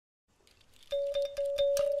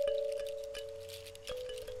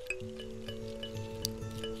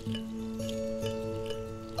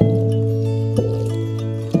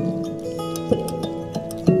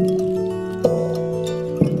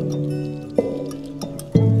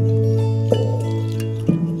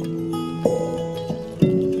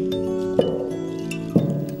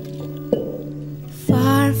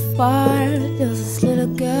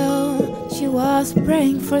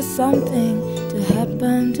praying for something to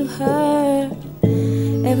happen to her.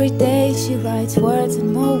 Every day she writes words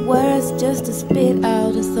and more words just to spit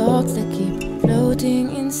out the thoughts that keep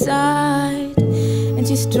floating inside. And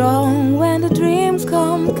she's strong when the dreams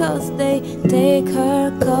come, 'cause they take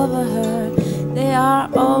her, cover her, they are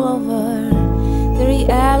all over. The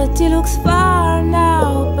reality looks far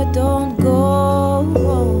now, but don't go.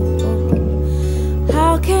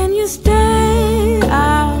 How can you stay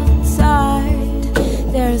outside?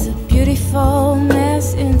 There's a beautiful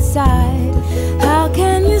mess inside. How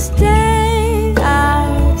can you stay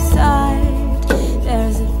outside?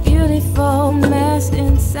 There's a beautiful mess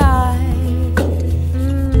inside.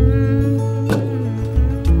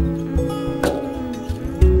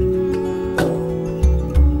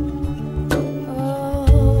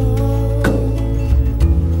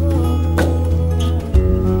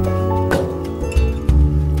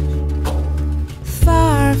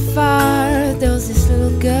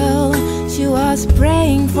 Girl, she was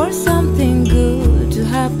praying for something good to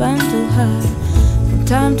happen to her. From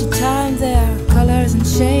time to time there are colors and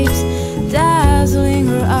shapes dazzling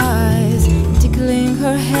her eyes, tickling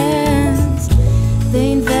her hands.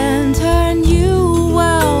 They invent her new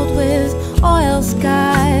world with oil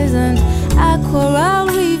skies and aquarelle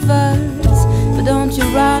rivers. But don't you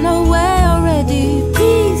run away already,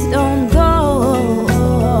 please don't go.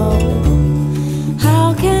 How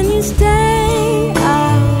can you stay?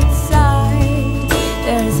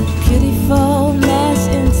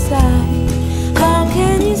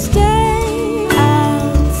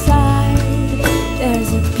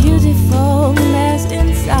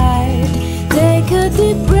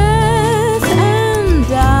 Deep breath and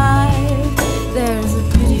die. There's a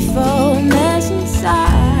beautiful mess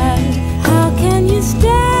inside. How can you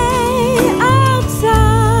stay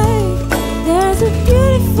outside? There's a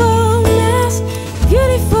beautiful mess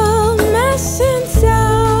inside.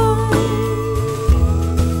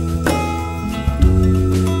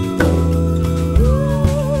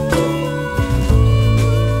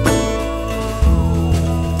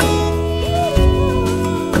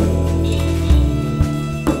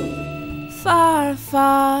 Far,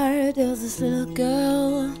 far, there was this little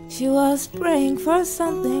girl. She was praying for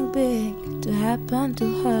something big to happen to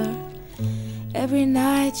her. Every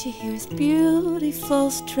night she hears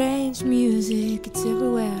beautiful, strange music. It's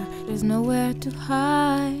everywhere, there's nowhere to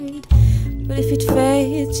hide. But if it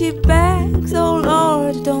fades, she begs, oh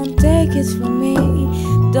Lord, don't take it from me.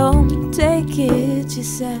 Don't take it, she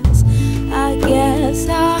says. I guess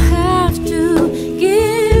I